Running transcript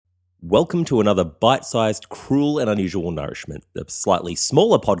Welcome to another bite-sized, cruel and unusual nourishment, the slightly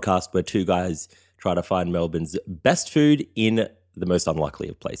smaller podcast where two guys try to find Melbourne's best food in the most unlikely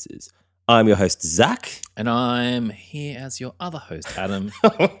of places. I'm your host, Zach. And I'm here as your other host, Adam.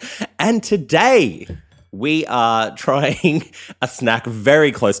 And today we are trying a snack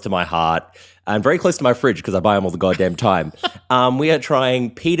very close to my heart and very close to my fridge because I buy them all the goddamn time. We are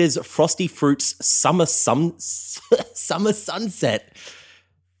trying Peter's Frosty Fruits Summer Sunset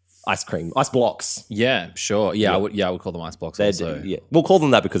ice cream, ice blocks. Yeah, sure. Yeah, I would call them ice blocks also. Yeah. We'll call them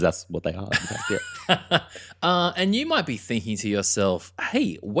that because that's what they are. Yeah. And you might be thinking to yourself,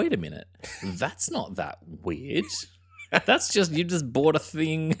 hey, wait a minute. That's not that weird. That's just, you just bought a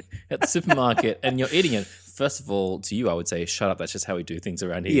thing at the supermarket and you're eating it. First of all, to you, I would say, shut up. That's just how we do things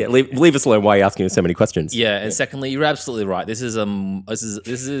around here. Yeah, leave us alone. Why are you asking us so many questions? Yeah, and secondly, you're absolutely right. This is at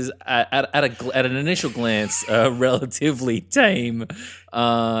an initial glance relatively tame,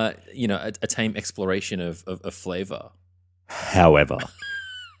 a tame exploration of flavor. However,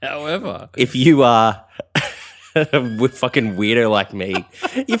 if you are a fucking weirdo like me,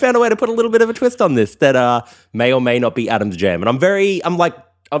 you found a way to put a little bit of a twist on this that may or may not be Adam's jam, and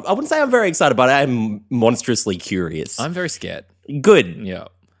I wouldn't say I'm very excited, but I'm monstrously curious. I'm very scared. Good. Yeah.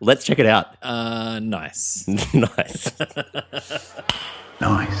 Let's check it out. Nice. Nice.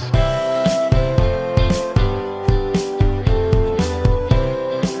 Nice.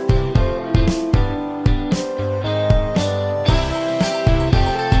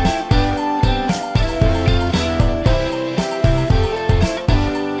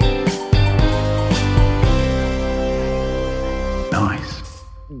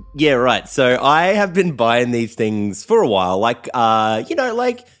 Yeah, right. So I have been buying these things for a while. Like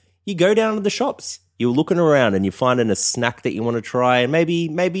you go down to the shops, you're looking around and you're finding a snack that you want to try. And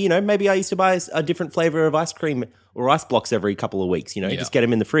maybe I used to buy a different flavor of ice cream or ice blocks every couple of weeks, just get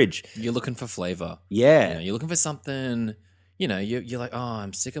them in the fridge. You're looking for flavor. Yeah. You're looking for something, you're like, oh,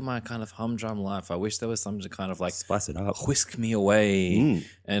 I'm sick of my kind of humdrum life. I wish there was something to kind of like spice it up, whisk me away.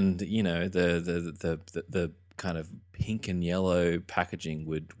 And, the kind of pink and yellow packaging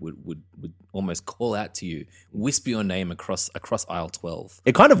would almost call out to you, whisper your name across aisle 12.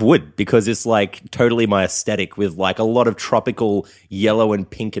 It kind of would, because it's like totally my aesthetic with like a lot of tropical yellow and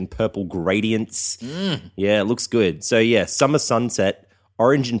pink and purple gradients. Yeah, it looks good. So yeah, Summer Sunset,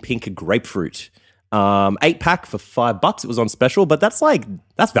 orange and pink grapefruit. 8-pack for $5. It was on special, but that's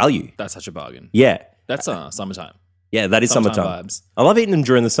value. That's such a bargain. Yeah. That's summertime. Yeah, that is summertime vibes. I love eating them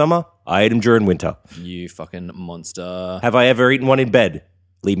during the summer. I eat them during winter. You fucking monster. Have I ever eaten one in bed?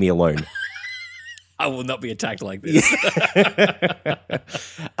 Leave me alone. I will not be attacked like this. Been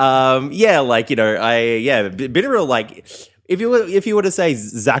a real like. If you were to say,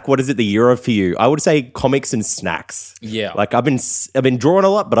 Zach, what is it the year of for you? I would say comics and snacks. Yeah, like I've been drawing a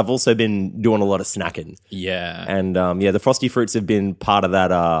lot, but I've also been doing a lot of snacking. Yeah, and the Frosty Fruits have been part of that.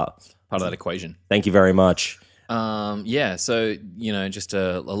 Part of that equation. Thank you very much. So just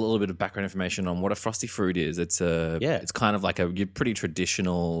a little bit of background information on what a frosty fruit is. It's kind of like a pretty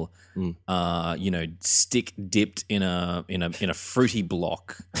traditional, stick dipped in a fruity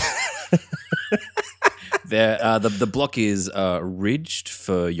block. The block is ridged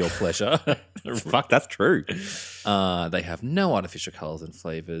for your pleasure. Fuck, that's true. They have no artificial colors and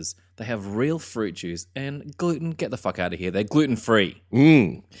flavors. They have real fruit juice and gluten. Get the fuck out of here. They're gluten free.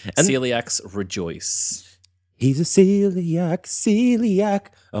 And celiacs rejoice. He's a celiac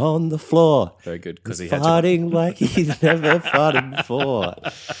on the floor. Very good. Because he's farting like he's never farted before.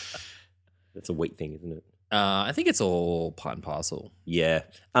 That's a wheat thing, isn't it? I think it's all part and parcel. Yeah.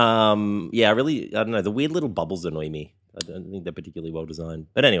 I don't know. The weird little bubbles annoy me. I don't think they're particularly well designed.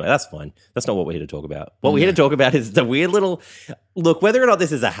 But anyway, that's fine. That's not what we're here to talk about. What we're here to talk about is the weird little... Look, whether or not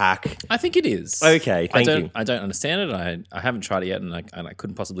this is a hack... I think it is. Okay, thank you. I don't understand it. I haven't tried it yet, and I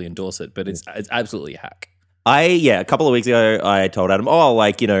couldn't possibly endorse it, but it's absolutely a hack. A couple of weeks ago, I told Adam,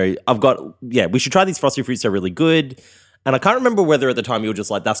 we should try these Frosty Fruits. They're really good. And I can't remember whether at the time you were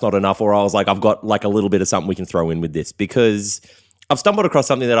just like, that's not enough, or I was like, I've got like a little bit of something we can throw in with this, because I've stumbled across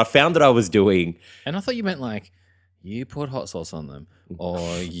something that I found that I was doing. And I thought you meant like, you put hot sauce on them,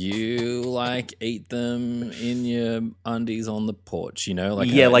 or you like eat them in your undies on the porch,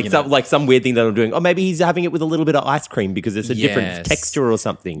 some weird thing that I'm doing. Or maybe he's having it with a little bit of ice cream because it's a different texture or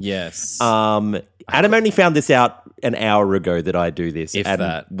something. Yes. Adam only found this out an hour ago that I do this. If and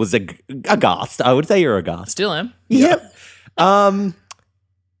that. Was aghast. I would say you're aghast. Still am. Yep.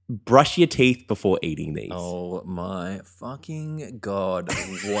 Brush your teeth before eating these. Oh my fucking God.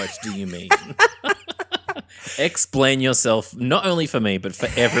 What do you mean? Explain yourself, not only for me, but for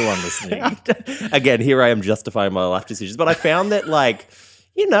everyone listening. Again, here I am justifying my life decisions. But I found that, like,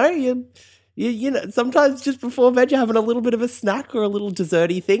 you know, you know, sometimes just before bed, you're having a little bit of a snack or a little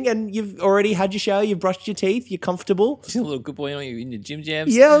desserty thing, and you've already had your shower, you've brushed your teeth, you're comfortable. You're a little good boy in your gym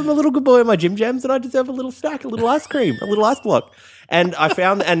jams. Yeah, I'm a little good boy in my gym jams, and I deserve a little snack, a little ice cream, a little ice block. And I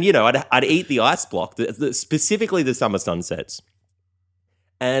found, and you know, I'd eat the ice block, specifically the summer sunsets,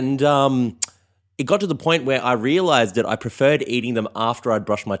 and it got to the point where I realized that I preferred eating them after I'd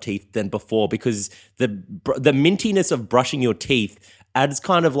brushed my teeth than before, because the mintiness of brushing your teeth adds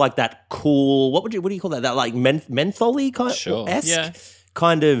kind of like that cool, what do you call that? That like mentholy kind Sure. of esque Yeah.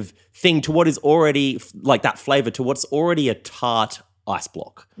 kind of thing to what is already like that flavor to what's already a tart ice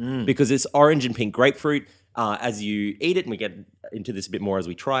block, because it's orange and pink grapefruit. As you eat it, and we get into this a bit more as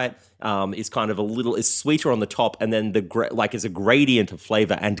we try it, is kind of is sweeter on the top, and then is a gradient of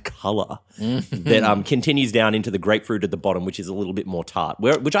flavor and color that continues down into the grapefruit at the bottom, which is a little bit more tart,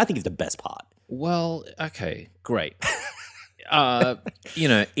 which I think is the best part. Well, okay, great.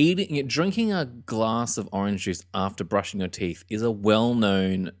 Drinking a glass of orange juice after brushing your teeth is a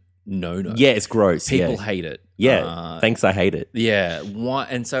well-known no-no. Yeah, it's gross. People yeah. hate it. Yeah, thanks. I hate it. Yeah. Why?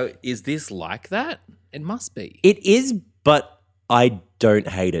 And so, is this like that? It must be. It is, but I don't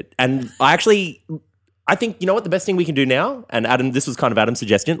hate it. And I think, you know what, the best thing we can do now, and Adam, this was kind of Adam's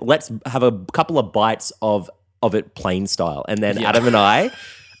suggestion, let's have a couple of bites of it plain style. And then Adam and I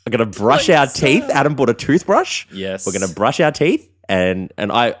are going to brush our teeth. Adam bought a toothbrush. Yes. We're going to brush our teeth. And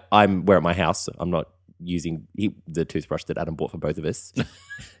we're at my house. So I'm not using the toothbrush that Adam bought for both of us.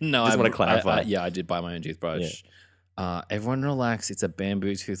 No, Just want to clarify. I did buy my own toothbrush. Everyone relax. It's a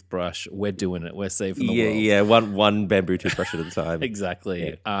bamboo toothbrush. We're doing it. We're saving the world. Yeah, one bamboo toothbrush at a time.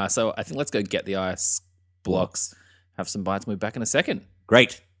 Exactly. So I think let's go get the ice blocks, have some bites, and we'll be back in a second.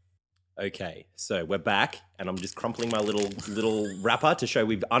 Great. Okay, so we're back, and I'm just crumpling my little wrapper to show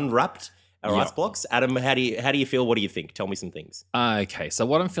we've unwrapped our ice blocks. Adam, how do you feel? What do you think? Tell me some things. Okay, so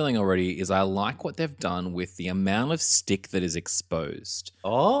what I'm feeling already is I like what they've done with the amount of stick that is exposed.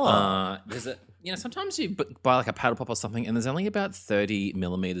 Oh. Sometimes you buy like a paddle pop or something, and there's only about 30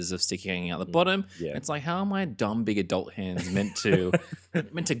 millimeters of stick hanging out the bottom. Yeah. It's like, how are my dumb big adult hands meant to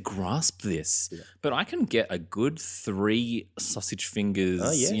grasp this? Yeah. But I can get a good 3 sausage fingers,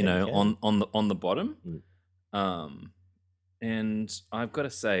 on the bottom. And I've got to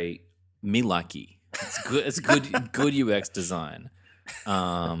say, me likey. It's good. It's good UX design.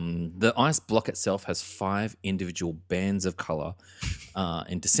 The ice block itself has 5 individual bands of color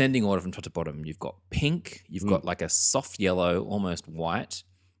in descending order from top to bottom. You've got pink, you've got like a soft yellow, almost white,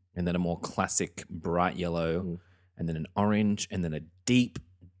 and then a more classic bright yellow, and then an orange, and then a deep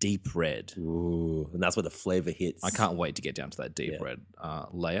red. Ooh, and that's where the flavor hits. I can't wait to get down to that deep red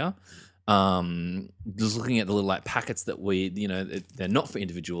layer. Just looking at the little like packets that they're not for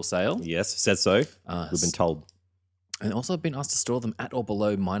individual sale. Yes, says so. We've been told. And also been asked to store them at or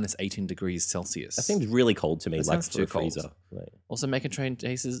below minus 18 degrees Celsius. That seems really cold to me, That like sounds for too a freezer. cold. Right. Also may contain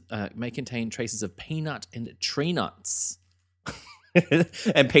traces of peanut and tree nuts.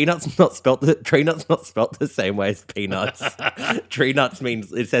 And peanuts not spelt tree nuts not spelt the same way as peanuts. Tree nuts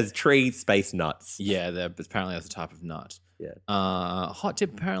means it says tree space nuts. Yeah, apparently that's a type of nut. Yeah. Hot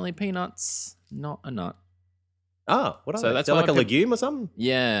tip, apparently peanuts, not a nut. Ah, what are So they? that's They're why like a legume or something?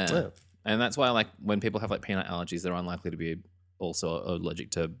 Yeah. Oh. And that's why like when people have like peanut allergies, they're unlikely to be also allergic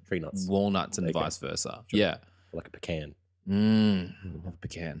to Tree nuts. walnuts and Okay. vice versa. Sure. Yeah. Like a pecan. Love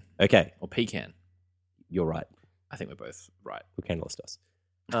pecan. Okay, Or pecan. you're right. I think we're both right. Pecan lost us.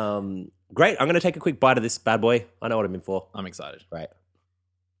 Great. I'm going to take a quick bite of this bad boy. I know what I'm in for. I'm excited. Right.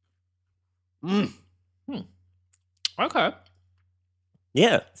 Okay.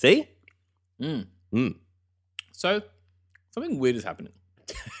 Yeah. See? So something weird is happening.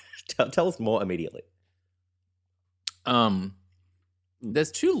 Tell us more immediately.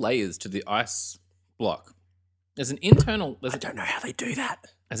 There's 2 layers to the ice block. There's an internal. I don't know how they do that.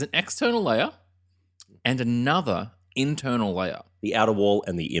 There's an external layer and another internal layer. The outer wall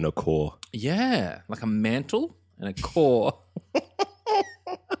and the inner core. Yeah, like a mantle and a core.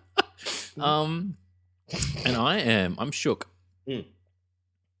 And I'm shook.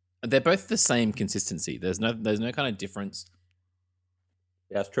 They're both the same consistency. There's no kind of difference.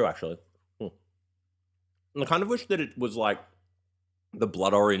 Yeah, that's true, actually. And I kind of wish that it was like the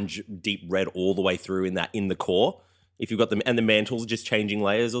blood orange, deep red all the way through in the core. If you've got them, and the mantle's just changing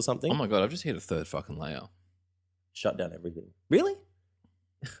layers or something. Oh my God, I've just hit a 3rd fucking layer. Shut down everything. Really?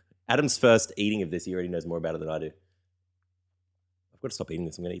 Adam's first eating of this, he already knows more about it than I do. I've got to stop eating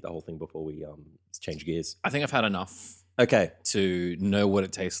this. I'm going to eat the whole thing before we change gears. I think I've had enough Okay. to know what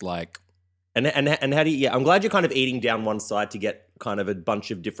it tastes like. And how do you? Yeah, I'm glad you're kind of eating down one side to get kind of a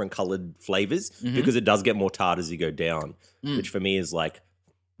bunch of different colored flavors because it does get more tart as you go down, which for me is like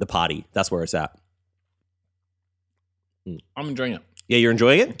the party. That's where it's at. I'm enjoying it. Yeah, you're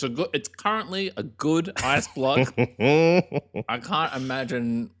enjoying it? It's currently a good ice block. I can't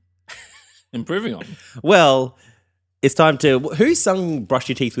imagine improving on. Well, it's time to... Who sung Brush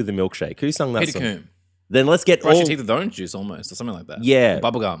Your Teeth with a Milkshake? Who sung that Peter song? Coombe. Then let's get Brush all... your teeth with orange juice almost, or something like that. Yeah. Or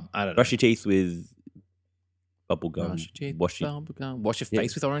bubblegum. I don't know. Brush your teeth with bubblegum. Brush your teeth Wash with your... bubblegum. Wash your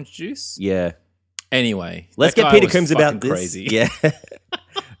face with orange juice. Yeah. Anyway. Let's that get guy Peter was Coombs about fucking this. crazy. Yeah.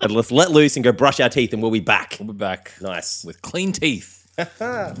 And let's let loose and go brush our teeth and we'll be back. We'll be back Nice. with clean teeth. Great.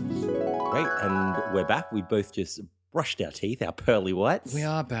 And we're back. We both just brushed our teeth, our pearly whites. We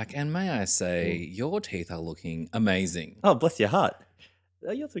are back, and may I say, your teeth are looking amazing. Oh, bless your heart.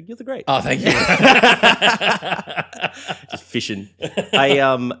 You're great. Oh, thank you. Just fishing.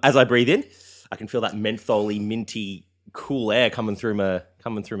 As I breathe in, I can feel that mentholy, minty, cool air coming through my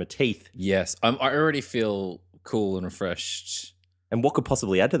teeth. Yes, I already feel cool and refreshed. And what could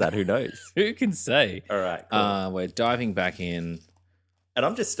possibly add to that? Who knows? Who can say? All right. Cool. We're diving back in. And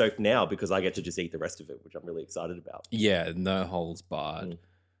I'm just stoked now because I get to just eat the rest of it, which I'm really excited about. Yeah, no holds barred.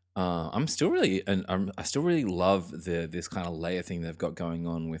 I still really love this kind of layer thing they've got going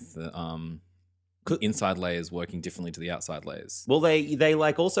on with the inside layers working differently to the outside layers. Well, they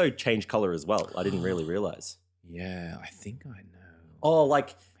like also change color as well. I didn't really realize. Yeah, I think I know. Oh,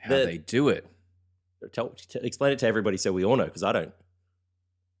 like how they do it. Explain it to everybody so we all know, because I don't.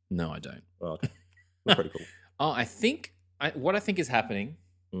 No, I don't. Oh, okay. That's pretty cool. I think what I think is happening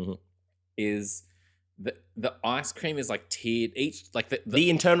is the ice cream is like tiered. Each like the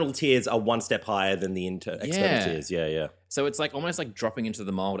internal tiers are one step higher than the external tiers. Yeah. So it's like almost like dropping into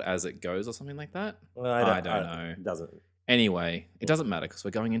the mold as it goes, or something like that. Well, I don't know. It doesn't. Anyway, it doesn't matter because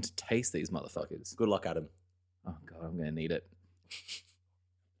we're going in to taste these motherfuckers. Good luck, Adam. Oh god, I'm gonna need it.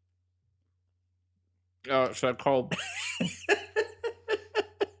 Oh, it's so cold.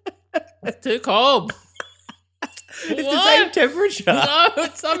 It's too cold. It's the same temperature. No,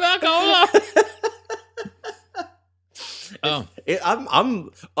 it's somehow colder. Oh,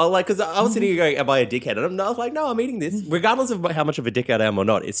 I'm like, because I was sitting here going, "Am I a dickhead?" And I was like, "No, I'm eating this, regardless of how much of a dickhead I am or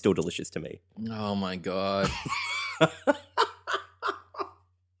not. It's still delicious to me." oh my god.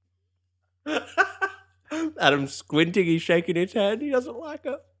 Adam's squinting. He's shaking his head. He doesn't like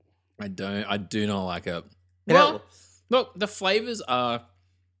it. I do not like it. You Well, know- look, the flavors are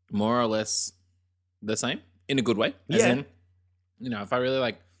more or less the same in a good way. As Yeah. in, if I really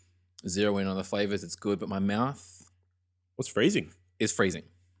like zero in on the flavors, it's good, but my mouth What's freezing? is freezing.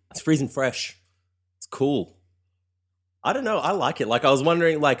 It's freezing fresh. It's cool. I don't know. I like it. Like I was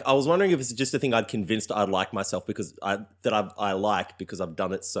wondering if it's just a thing I'd convinced I'd like myself because I like because I've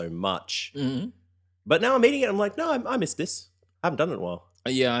done it so much. Mm-hmm. But now I'm eating it. I'm like, no, I missed this. I haven't done it in a while.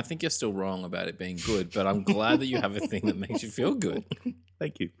 Yeah, I think you're still wrong about it being good, but I'm glad that you have a thing that makes you feel good.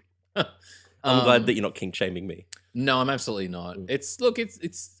 Thank you. I'm glad that you're not kink shaming me. No, I'm absolutely not. It's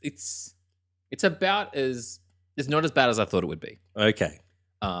about as it's not as bad as I thought it would be. Okay.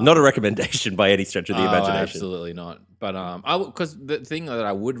 Not a recommendation by any stretch of the imagination. Absolutely not. But because the thing that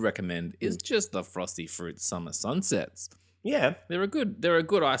I would recommend is just the Frosty Fruit Summer Sunsets. Yeah, They're a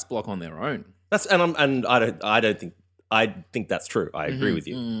good ice block on their own. I think that's true. I agree with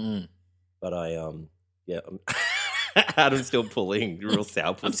you. Mm-hmm. But Adam's still pulling real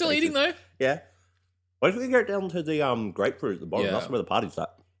sour. I'm still eating though. Yeah. Why don't we get down to the grapefruit at the bottom? Yeah. That's where the party's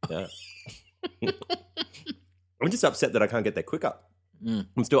at. Yeah. I'm just upset that I can't get there quicker.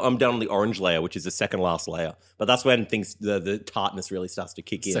 I'm down on the orange layer, which is the second last layer. But that's when the tartness really starts to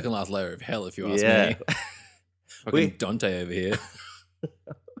kick in. Second last layer of hell, if you ask me. Fucking Dante over here.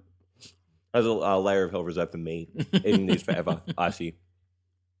 There's a layer of hell reserved for me. Eating these forever. Icy.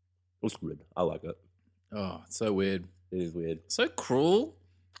 It's good. I like it. Oh, it's so weird. It is weird. So cruel.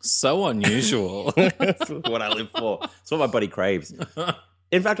 So unusual. That's what I live for. It's what my buddy craves.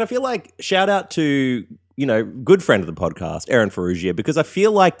 In fact, I feel like shout out to, good friend of the podcast, Erin Ferrugia, because I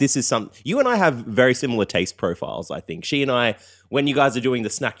feel like this is you and I have very similar taste profiles, I think. She and I, when you guys are doing the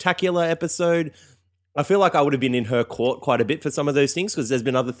Snacktacular episode, I feel like I would have been in her court quite a bit for some of those things because there's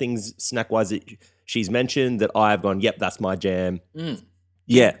been other things snack-wise that she's mentioned that I've gone, yep, that's my jam.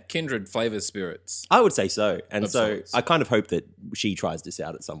 Yeah. Kindred flavors, spirits. I would say so. And Of so sorts. I kind of hope that she tries this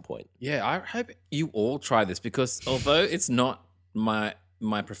out at some point. Yeah, I hope you all try this because although it's not my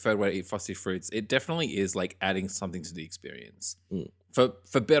preferred way to eat Frosty Fruits, it definitely is like adding something to the experience.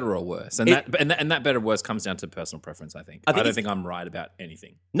 For better or worse. And that better or worse comes down to personal preference, I think. I don't think I'm right about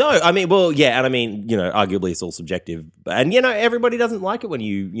anything. No, I mean, well, yeah, and I mean, arguably it's all subjective. And, everybody doesn't like it when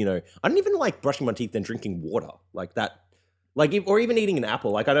I don't even like brushing my teeth and drinking water. Like that, Like, or even eating an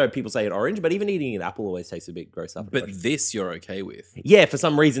apple. Like, I know people say an orange, but even eating an apple always tastes a bit gross after. But this you're okay with. Yeah, for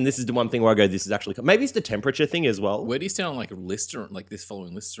some reason, this is the one thing where I go, this is actually... Maybe it's the temperature thing as well. Where do you stand on like Listerine, like this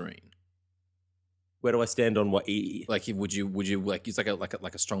following Listerine? Where do I stand on what... Like, would you like use like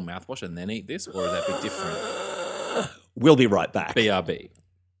a strong mouthwash and then eat this, or would that be different? We'll be right back. BRB.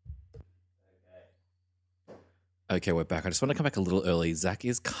 Okay, we're back. I just want to come back a little early. Zach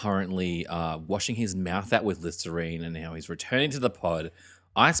is currently washing his mouth out with Listerine, and now he's returning to the pod.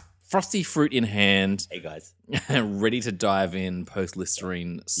 Ice frosty fruit in hand. Hey, guys. Ready to dive in post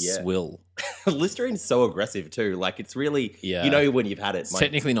Listerine swill. Listerine's so aggressive, too. Like, it's really... Yeah. You know when you've had it. It's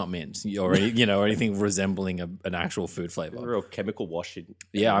technically not mint or anything resembling an actual food flavor. Real chemical wash.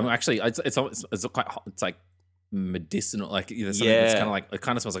 Yeah, I'm actually... It's quite hot. It's like medicinal, like there's something that's kind of like, it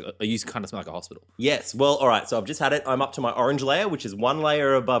kind of smells like, I used to kind of smell like a hospital. Yes. Well, all right. So I've just had it. I'm up to my orange layer, which is one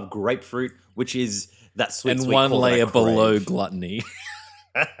layer above grapefruit, which is that sweet, and sweet one core that I layer crave. below gluttony.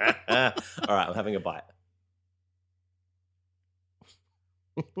 All right. I'm having a bite.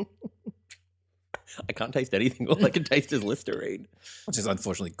 I can't taste anything. All I can taste is Listerine. Which is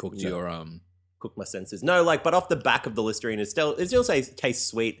unfortunately cooked your Cook my senses. No, like, but off the back of the Listerine, it still tastes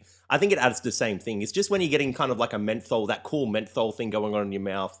sweet. I think it adds the same thing. It's just when you're getting kind of like a menthol, that cool menthol thing going on in your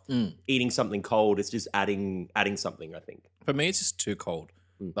mouth, eating something cold, it's just adding something, I think. For me, it's just too cold.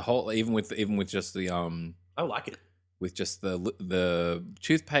 The whole, even with just the I like it. with just the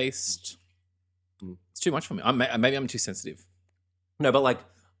toothpaste, it's too much for me. Maybe I'm too sensitive. No, but like,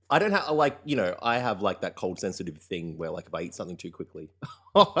 I don't have, like, you know, I have like that cold sensitive thing where like if I eat something too quickly,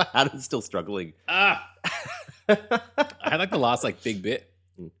 Adam's still struggling. I had like the last like big bit.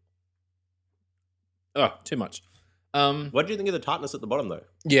 Oh, too much. What do you think of the tartness at the bottom though?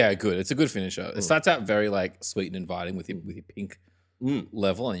 Yeah, good. It's a good finisher. It starts out very like sweet and inviting with your pink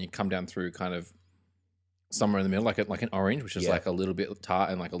level, and you come down through kind of somewhere in the middle, like an orange, which is like a little bit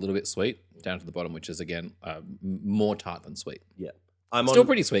tart and like a little bit sweet, down to the bottom, which is again more tart than sweet. Yeah. Still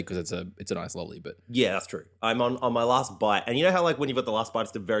pretty sweet because it's a nice lolly, but yeah, that's true. I'm on my last bite, and you know how like when you've got the last bite,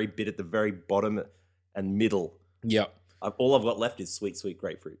 it's the very bit at the very bottom and middle. yeah. All I've got left is sweet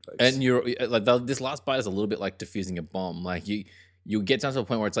frapefruit, folks. And you're like this last bite is a little bit like diffusing a bomb. Like you get down to a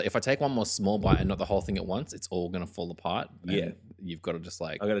point where it's like if I take one more small bite and not the whole thing at once, it's all gonna fall apart. Yeah, you've got to just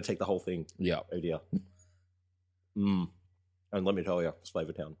like I'm gonna take the whole thing. Yeah. Oh dear. And let me tell you, it's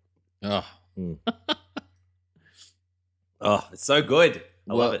Flavor Town. Oh. Oh, it's so good.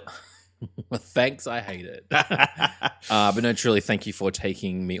 I love it. Well, thanks. I hate it. But no, truly, thank you for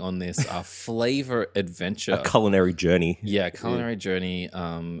taking me on this flavor adventure, A culinary journey. Yeah, culinary journey.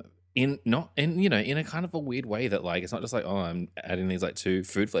 In a kind of a weird way that like it's not just like, oh, I'm adding these like two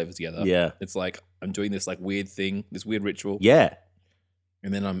food flavors together. Yeah, it's like I'm doing this like weird thing, this weird ritual. Yeah,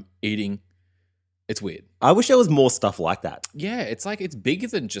 and then I'm eating. It's weird. I wish there was more stuff like that. Yeah, it's like it's bigger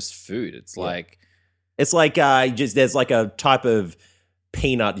than just food. It's like there's like a type of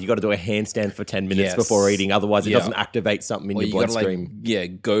peanut, you got to do a handstand for 10 minutes before eating, otherwise it doesn't activate something in your bloodstream. Gotta,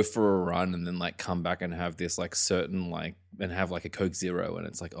 like, go for a run and then like come back and have this like certain like and have like a Coke Zero, and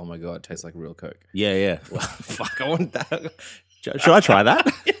it's like, oh my god, it tastes like real Coke. Yeah. Well, fuck, I want that. Should I try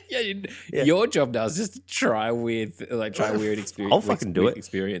that? Yeah. Your job now is just to try weird experiences. I'll fucking do it.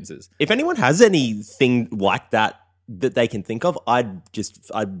 Experiences. If anyone has anything like that they can think of, I'm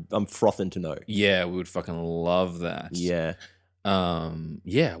frothing to know. Yeah, we would fucking love that. Yeah.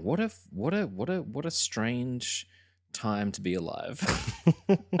 What a strange time to be alive.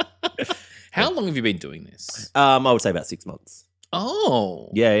 How long have you been doing this? I would say about 6 months. Oh.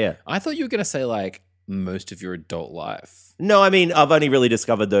 Yeah. I thought you were gonna say like most of your adult life. No, I mean I've only really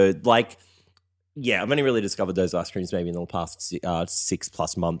discovered those ice creams maybe in the past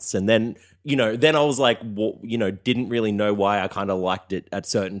 6+ months, and then I was like, didn't really know why I kind of liked it at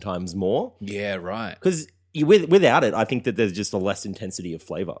certain times more. Yeah, right. Because without it, I think that there's just a less intensity of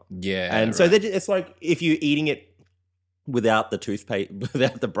flavor. Yeah, and so it's like if you're eating it without the toothpaste,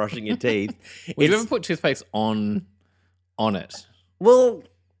 without the brushing your teeth. Would you ever put toothpaste on it? Well,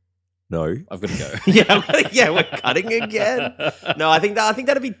 no. I've got to go. yeah, we're cutting again. No, I think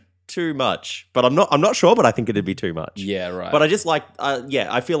that'd be too much, but I'm not sure, but I think it'd be too much. Yeah, right. But I just like,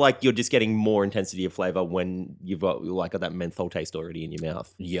 I feel like you're just getting more intensity of flavor when you've got like that menthol taste already in your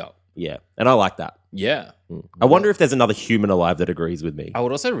mouth. Yeah, and I like that. Yeah. I wonder if there's another human alive that agrees with me. I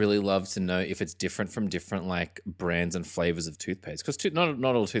would also really love to know if it's different from different like brands and flavors of toothpaste, because not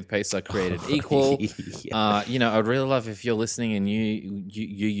all toothpastes are created equal. Yeah. I'd really love if you're listening and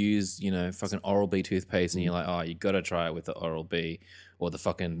you use fucking Oral-B toothpaste and you're like, oh, you got to try it with the Oral-B or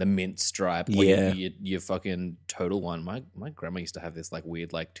the mint stripe, or your fucking Total one. My grandma used to have this like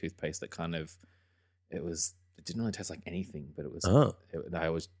weird like toothpaste that kind of it It didn't really taste like anything, but it was. Oh. I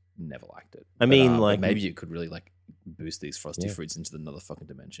always never liked it. I mean, but like- maybe it could really like boost these frosty Yeah. fruits into another fucking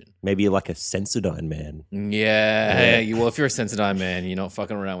dimension. Maybe you're like a Sensodyne man. Yeah. Well, if you're a Sensodyne man, you're not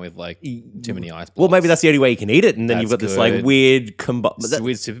fucking around with like too many ice blocks. Well, maybe that's the only way you can eat it, and then you've got That's this like good. weird It's a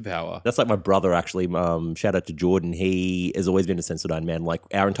weird superpower. That's like my brother, actually. Shout out to Jordan. He has always been a Sensodyne man. Like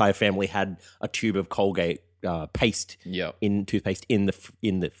our entire family had a tube of Colgate paste Yep. in toothpaste in the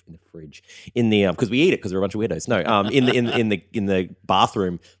fridge because we eat it because we're a bunch of weirdos. No, in the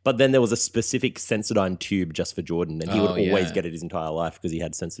bathroom. But then there was a specific Sensodyne tube just for Jordan, and he would always yeah. get it his entire life because he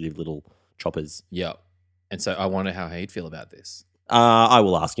had sensitive little choppers. Yep. And so I wonder how he'd feel about this. I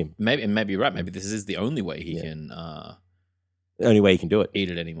will ask him. Maybe you're right. Maybe this is the only way he can The only way he can do it. eat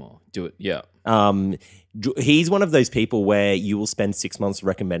it anymore. Do it. Yeah. He's one of those people where you will spend 6 months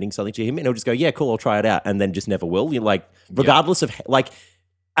recommending something to him, and he'll just go, "Yeah, cool, I'll try it out," and then just never will. You're like, regardless of like.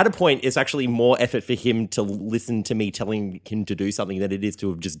 At a point, it's actually more effort for him to listen to me telling him to do something than it is to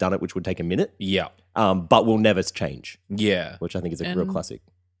have just done it, which would take a minute. Yeah. But will never change, Yeah. which I think is a real classic.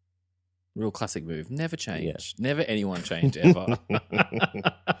 Real classic move. Never change. Never anyone change ever.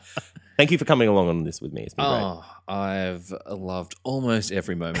 Thank you for coming along on this with me. It's been Oh, I've loved almost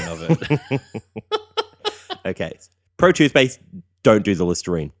every moment of it. great. Okay. Pro toothpaste, don't do the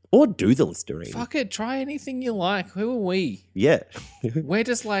Listerine. Or do the Listerine. Fuck it. Try anything you like. Who are we? Yeah. We're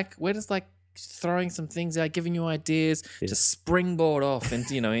just like throwing some things out, giving you ideas to springboard off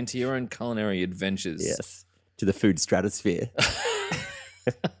into into your own culinary adventures. Yes. To the food stratosphere.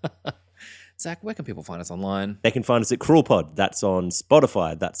 Zach, where can people find us online? They can find us at CruelPod. That's on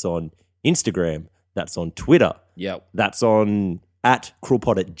Spotify. That's on Instagram. That's on Twitter. Yep. That's on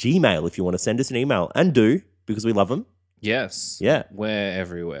 @CruelPod@gmail if you want to send us an email. And do, because we love them. Yes. Yeah. We're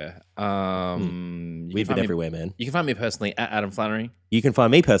everywhere. We've been everywhere, man. You can find me personally at Adam Flannery. You can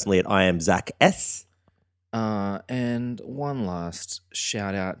find me personally at I am Zach S. And one last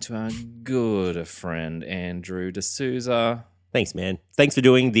shout out to our good friend Andrew D'Souza. Thanks, man. Thanks for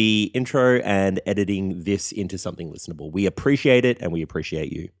doing the intro and editing this into something listenable. We appreciate it, and we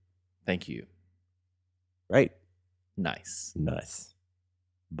appreciate you. Thank you. Great. Nice. Nice.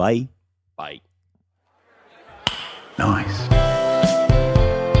 Bye. Bye. Nice.